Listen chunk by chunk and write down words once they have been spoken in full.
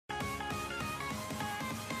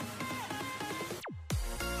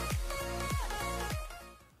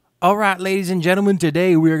All right, ladies and gentlemen,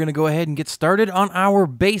 today we are going to go ahead and get started on our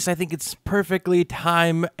base. I think it's perfectly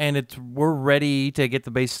time and we're ready to get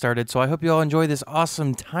the base started. So I hope you all enjoy this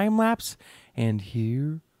awesome time lapse. And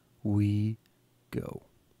here we go.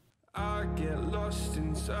 I get lost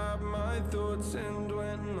inside my thoughts, and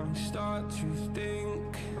when I start to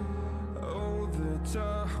think, oh, the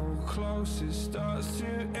Tahoe closest starts to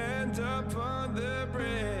end up on the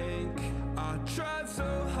brink. I tried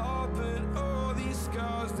so hard, but all these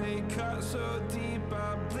scars, they cut so deep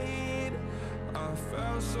I bleed. I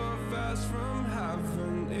fell so fast from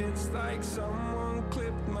heaven, it's like someone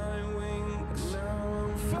clipped my wings. Now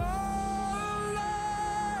I'm falling,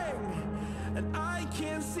 and I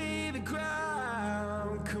can't see the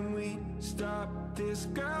ground. Can we stop this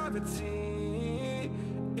gravity?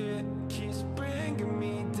 It keeps bringing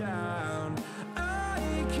me down. I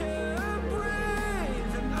can't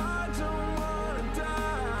breathe, and I don't wanna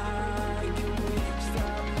die. Can we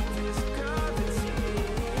stop this gravity?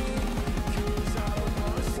 'Cause I don't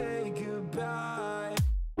wanna say goodbye.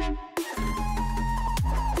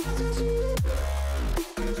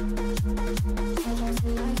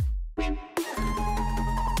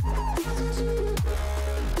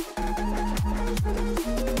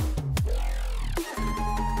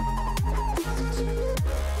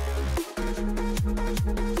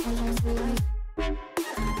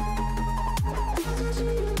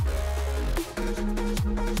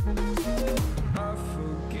 I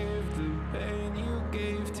forgive the pain you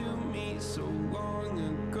gave to me so long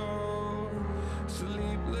ago.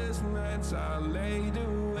 Sleepless nights I laid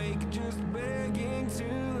awake just begging to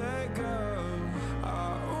let go.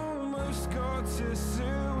 I almost got to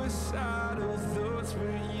suicidal thoughts,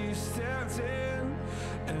 but you stepped in.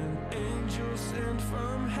 An angel sent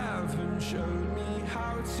from heaven showed me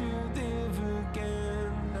how to live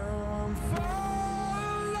again. Now I'm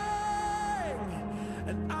falling,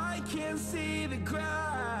 and I can't see the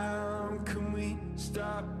ground. Can we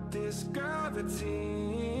stop this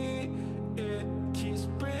gravity? It keeps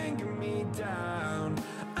bringing me down.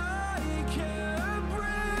 I can't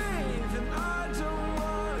breathe, and I don't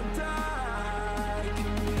wanna die.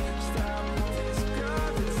 Can we stop this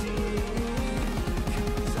gravity?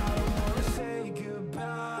 'Cause I don't wanna say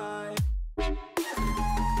goodbye.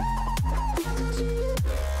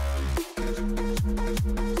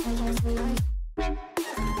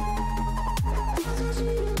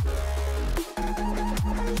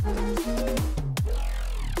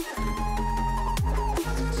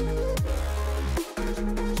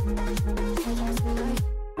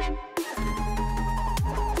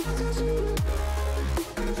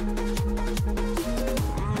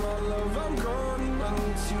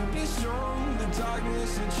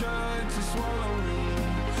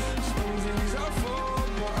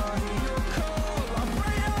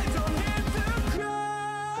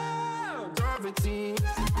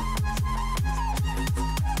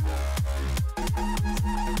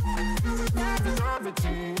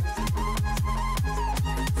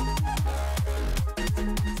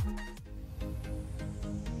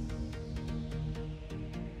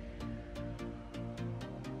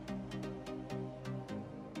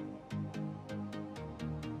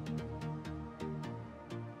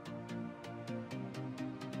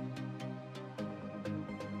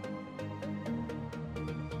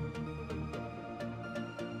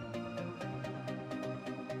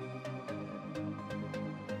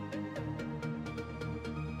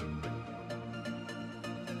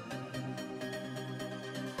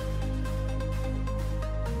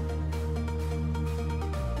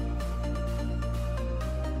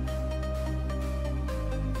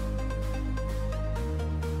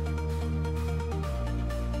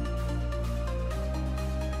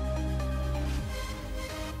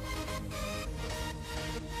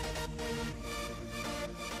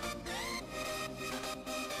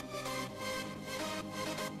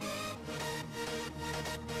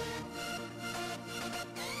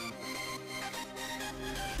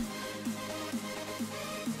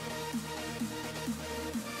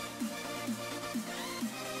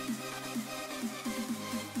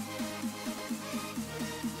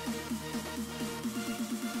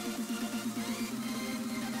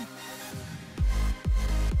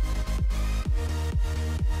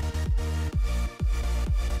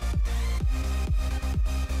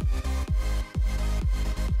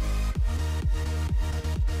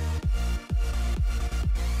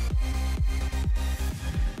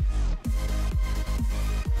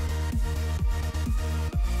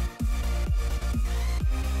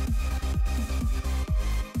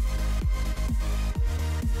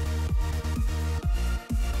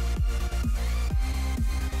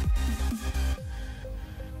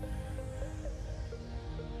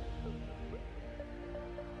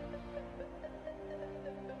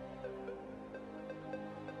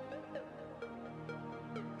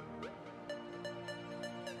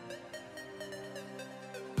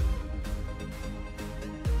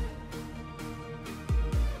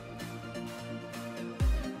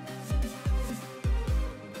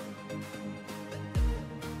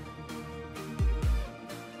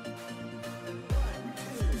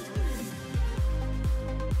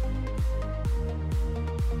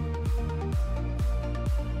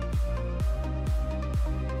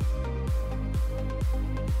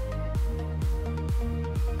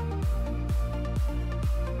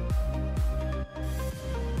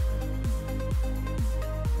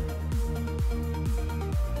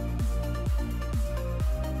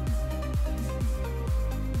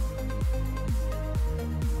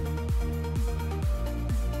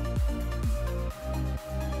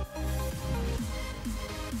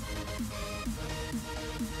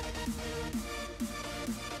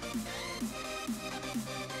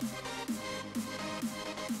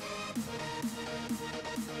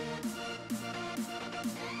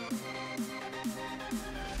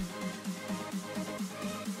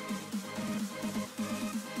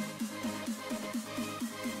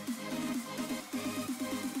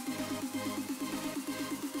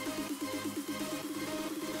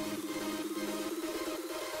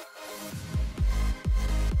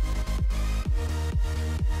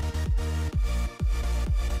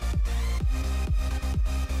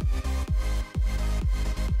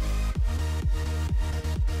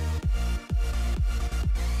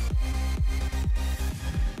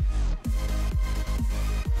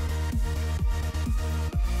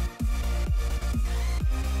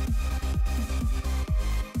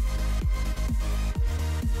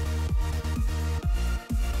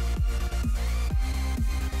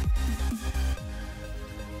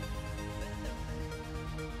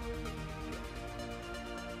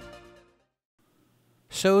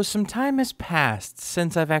 So some time has passed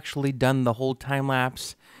since I've actually done the whole time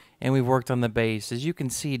lapse and we've worked on the base. As you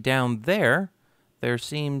can see down there, there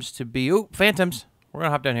seems to be... Oh, phantoms. We're going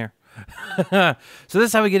to hop down here. So this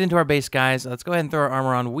is how we get into our base, guys. Let's go ahead and throw our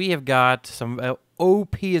armor on. We have got some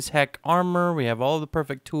OP as heck armor. We have all the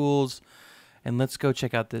perfect tools. And let's go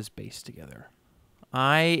check out this base together.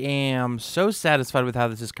 I am so satisfied with how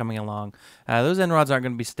this is coming along. Those end rods aren't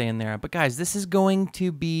going to be staying there. But guys, this is going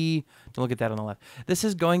to be... Don't look at that on the left. This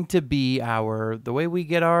is going to be the way we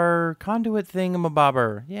get our conduit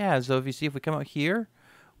thingamabobber. Yeah, so if you see, if we come out here,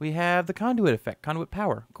 we have the conduit effect, conduit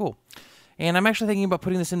power. Cool. And I'm actually thinking about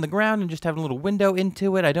putting this in the ground and just having a little window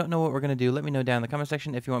into it. I don't know what we're going to do. Let me know down in the comment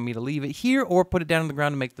section if you want me to leave it here or put it down on the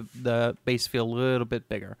ground to make the base feel a little bit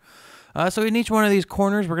bigger. So in each one of these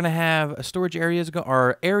corners, we're going to have storage areas,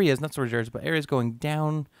 or areas, not storage areas, but areas going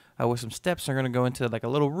down with some steps. We're going to go into like a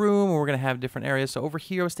little room, and we're going to have different areas. So over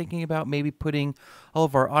here, I was thinking about maybe putting all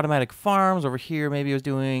of our automatic farms. Over here, maybe I was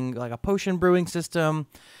doing like a potion brewing system.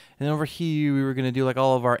 And then over here, we were going to do like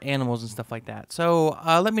all of our animals and stuff like that. So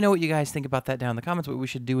let me know what you guys think about that down in the comments, what we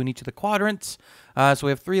should do in each of the quadrants. So we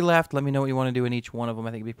have 3 left. Let me know what you want to do in each one of them.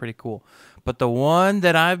 I think it'd be pretty cool. But the one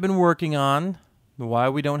that I've been working on, why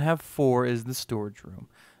we don't have 4, is the storage room.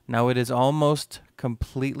 Now it is almost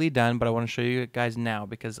completely done, but I want to show you guys now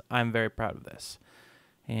because I'm very proud of this.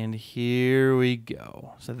 And here we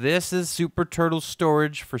go. So this is Superturtle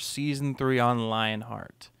storage for Season 3 on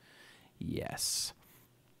Lionheart. Yes.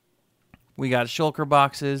 We got shulker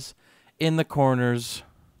boxes in the corners.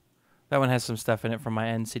 That one has some stuff in it from my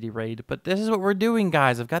end city raid. But this is what we're doing,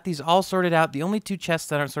 guys. I've got these all sorted out. The only 2 chests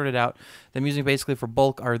that aren't sorted out that I'm using basically for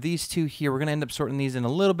bulk are these 2 here. We're going to end up sorting these in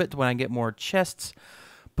a little bit when I get more chests.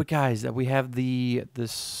 But, guys, we have the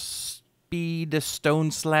speed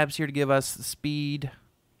stone slabs here to give us speed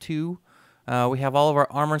 2. We have all of our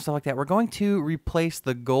armor and stuff like that. We're going to replace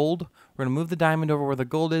the gold. We're going to move the diamond over where the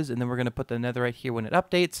gold is, and then we're going to put the netherite here when it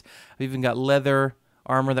updates. We've even got leather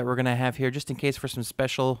armor that we're going to have here just in case for some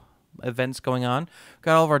special events going on.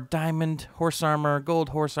 Got all of our diamond horse armor, gold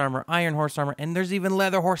horse armor, iron horse armor, and there's even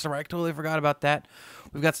leather horse armor. I totally forgot about that.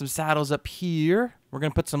 We've got some saddles up here. We're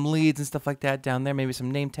going to put some leads and stuff like that down there, maybe some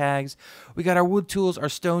name tags. We got our wood tools, our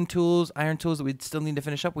stone tools, iron tools that we still need to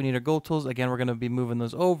finish up. We need our gold tools. Again, we're going to be moving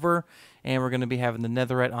those over, and we're going to be having the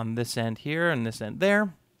netherite on this end here and this end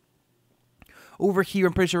there. Over here,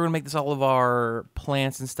 I'm pretty sure we're going to make this all of our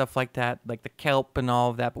plants and stuff like that, like the kelp and all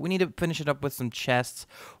of that. But we need to finish it up with some chests.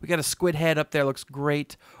 We got a squid head up there. Looks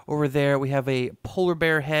great. Over there, we have a polar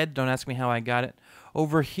bear head. Don't ask me how I got it.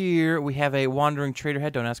 Over here, we have a wandering trader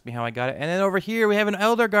head. Don't ask me how I got it. And then over here, we have an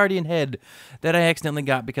elder guardian head that I accidentally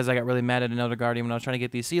got because I got really mad at an elder guardian when I was trying to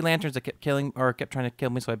get these sea lanterns that kept trying to kill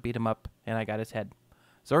me, so I beat him up, and I got his head.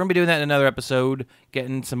 So we're going to be doing that in another episode,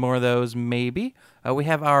 getting some more of those, maybe. We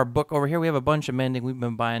have our book over here. We have a bunch of mending. We've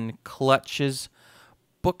been buying clutches,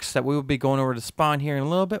 books that we will be going over to spawn here in a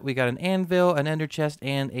little bit. We got an anvil, an ender chest,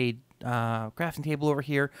 and a crafting table over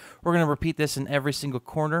here. We're going to repeat this in every single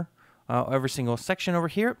corner, every single section over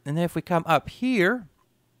here. And then if we come up here,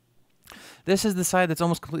 this is the side that's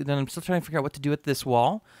almost completely done. I'm still trying to figure out what to do with this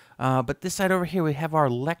wall. But this side over here, we have our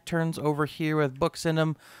lecterns over here with books in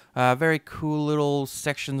them. Very cool little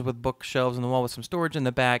sections with bookshelves in the wall with some storage in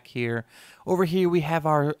the back here. Over here, we have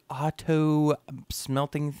our auto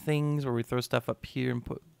smelting things where we throw stuff up here and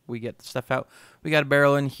we get stuff out. We got a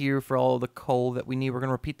barrel in here for all the coal that we need. We're going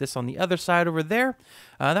to repeat this on the other side over there.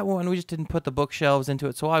 That one, we just didn't put the bookshelves into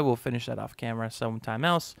it, so I will finish that off camera sometime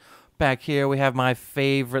else. Back here, we have my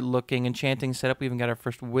favorite looking enchanting setup. We even got our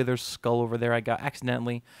first wither skull over there I got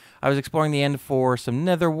accidentally. I was exploring the end for some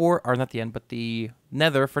nether wart, or not the end, but the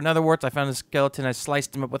nether for nether warts. I found a skeleton. I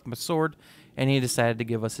sliced him up with my sword, and he decided to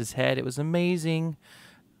give us his head. It was amazing.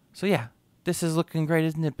 So yeah, this is looking great,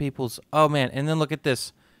 isn't it, peoples? Oh man, and then look at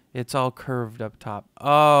this. It's all curved up top.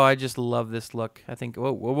 Oh, I just love this look. I think,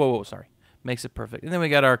 whoa, sorry. Makes it perfect. And then we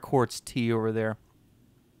got our quartz tea over there.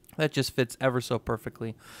 That just fits ever so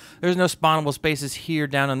perfectly. There's no spawnable spaces here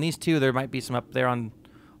down on these 2. There might be some up there on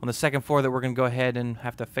the second floor that we're going to go ahead and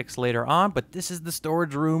have to fix later on. But this is the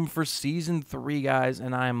storage room for Season 3, guys,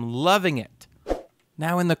 and I'm loving it.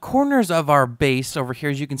 Now, in the corners of our base over here,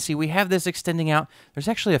 as you can see, we have this extending out. There's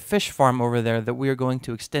actually a fish farm over there that we are going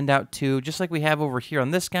to extend out to, just like we have over here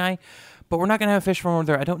on this guy. But we're not going to have a fish farm over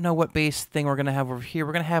there. I don't know what base thing we're going to have over here.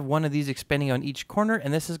 We're going to have one of these expanding on each corner,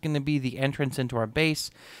 and this is going to be the entrance into our base.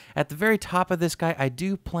 At the very top of this guy, I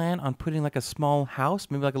do plan on putting like a small house,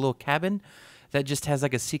 maybe like a little cabin, that just has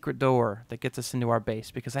like a secret door that gets us into our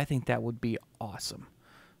base, because I think that would be awesome.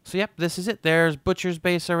 So, yep, this is it. There's Butcher's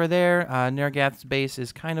base over there. Nergath's base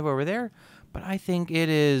is kind of over there, but I think it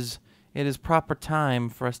is it is proper time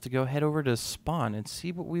for us to go head over to spawn and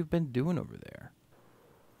see what we've been doing over there.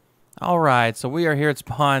 All right, so we are here at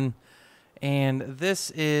spawn, and this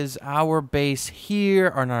is our base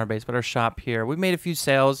here, or not our base, but our shop here. We made a few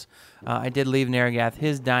sales. I did leave Narragath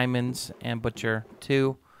his diamonds and Butcher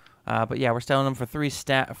too. But yeah, we're selling them for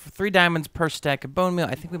 3 diamonds per stack of bone meal.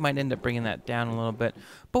 I think we might end up bringing that down a little bit.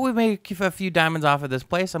 But we made a few diamonds off of this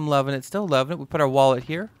place. I'm loving it, still loving it. We put our wallet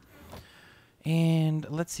here. And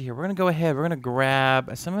let's see here. We're going to go ahead. We're going to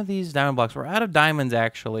grab some of these diamond blocks. We're out of diamonds,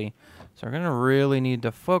 actually. So we're going to really need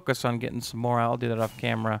to focus on getting some more. I'll do that off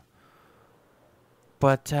camera.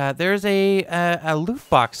 But there's a loot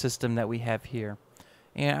box system that we have here.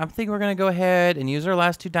 And I'm thinking we're going to go ahead and use our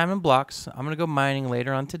last 2 diamond blocks. I'm going to go mining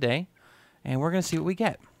later on today. And we're going to see what we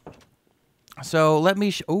get. So let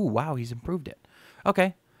me... oh, wow, he's improved it.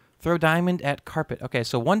 Okay. Throw diamond at carpet. Okay,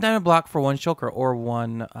 so 1 diamond block for 1 shulker or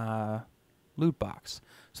 1 loot box.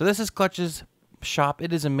 So this is Clutch's shop.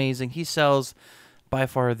 It is amazing. He sells by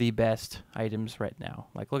far the best items right now.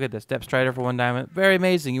 Like, look at this. Depth Strider for 1 diamond. Very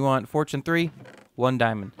amazing. You want Fortune 3? 1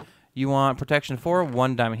 diamond. You want Protection 4?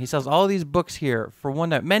 1 diamond. He sells all these books here for 1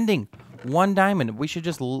 diamond. Mending, 1 diamond. We should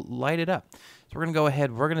just light it up. So we're going to go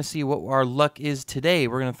ahead. We're going to see what our luck is today.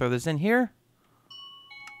 We're going to throw this in here.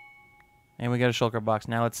 And we got a shulker box.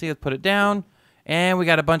 Now let's see. Let's put it down. And we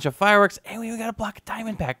got a bunch of fireworks. And we got a block of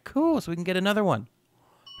diamond pack. Cool. So we can get another one.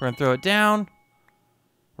 We're going to throw it down.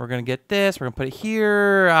 We're going to get this. We're going to put it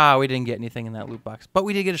here. Ah, we didn't get anything in that loot box. But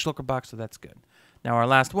we did get a shulker box, so that's good. Now our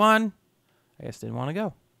last one. I just didn't want to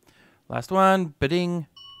go. Last one. Ba-ding.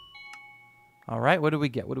 All right. What do we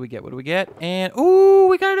get? What do we get? What do we get? And, ooh,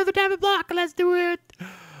 we got another diamond block. Let's do it.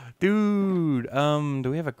 Dude. Do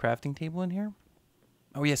we have a crafting table in here?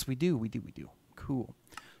 Oh, yes, we do. We do. We do. Cool.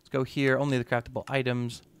 Let's go here. Only the craftable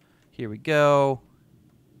items. Here we go.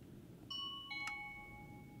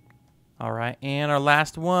 All right. And our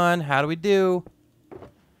last one. How do we do?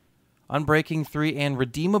 Unbreaking 3 and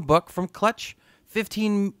redeem a book from Clutch.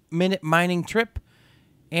 15-minute mining trip.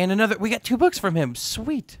 And another, we got 2 books from him.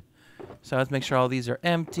 Sweet. So let's make sure all these are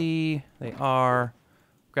empty. They are.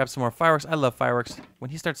 Grab some more fireworks. I love fireworks.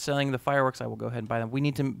 When he starts selling the fireworks, I will go ahead and buy them. We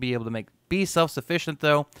need to be able to be self-sufficient,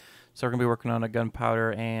 though. So we're going to be working on a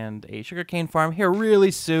gunpowder and a sugarcane farm here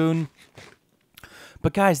really soon.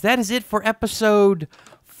 But guys, that is it for episode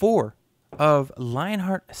 4 of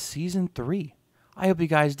Lionheart Season 3. I hope you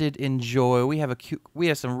guys did enjoy. We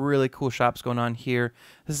have some really cool shops going on here.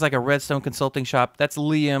 This is like a redstone consulting shop. That's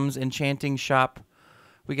Liam's enchanting shop.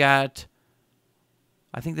 We got,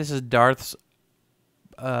 I think this is Darth's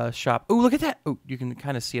shop. Oh, look at that. Oh, you can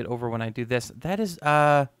kind of see it over when I do this. That is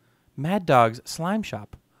Mad Dog's slime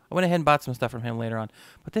shop. I went ahead and bought some stuff from him later on.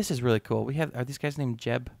 But this is really cool. Are these guys named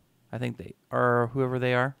Jeb? I think they are, whoever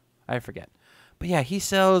they are. I forget. But yeah, he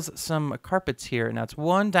sells some carpets here. Now it's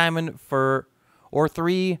 1 diamond or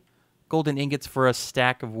 3 golden ingots for a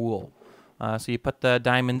stack of wool. So you put the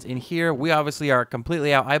diamonds in here. We obviously are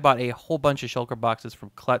completely out. I bought a whole bunch of shulker boxes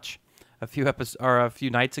from Clutch a few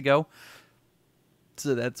nights ago.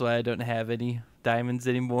 So that's why I don't have any diamonds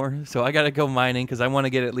anymore. So I got to go mining because I want to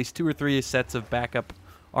get at least 2 or 3 sets of backup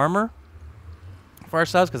armor for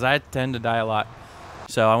ourselves because I tend to die a lot.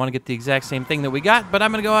 So I want to get the exact same thing that we got, but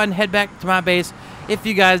I'm going to go ahead and head back to my base. If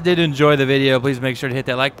you guys did enjoy the video, please make sure to hit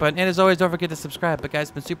that like button. And as always, don't forget to subscribe. But guys,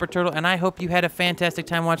 it's been Superturtle, and I hope you had a fantastic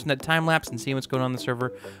time watching that time lapse and seeing what's going on in the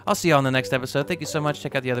server. I'll see you all in the next episode. Thank you so much.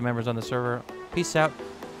 Check out the other members on the server. Peace out.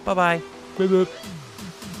 Bye-bye. Bye-bye.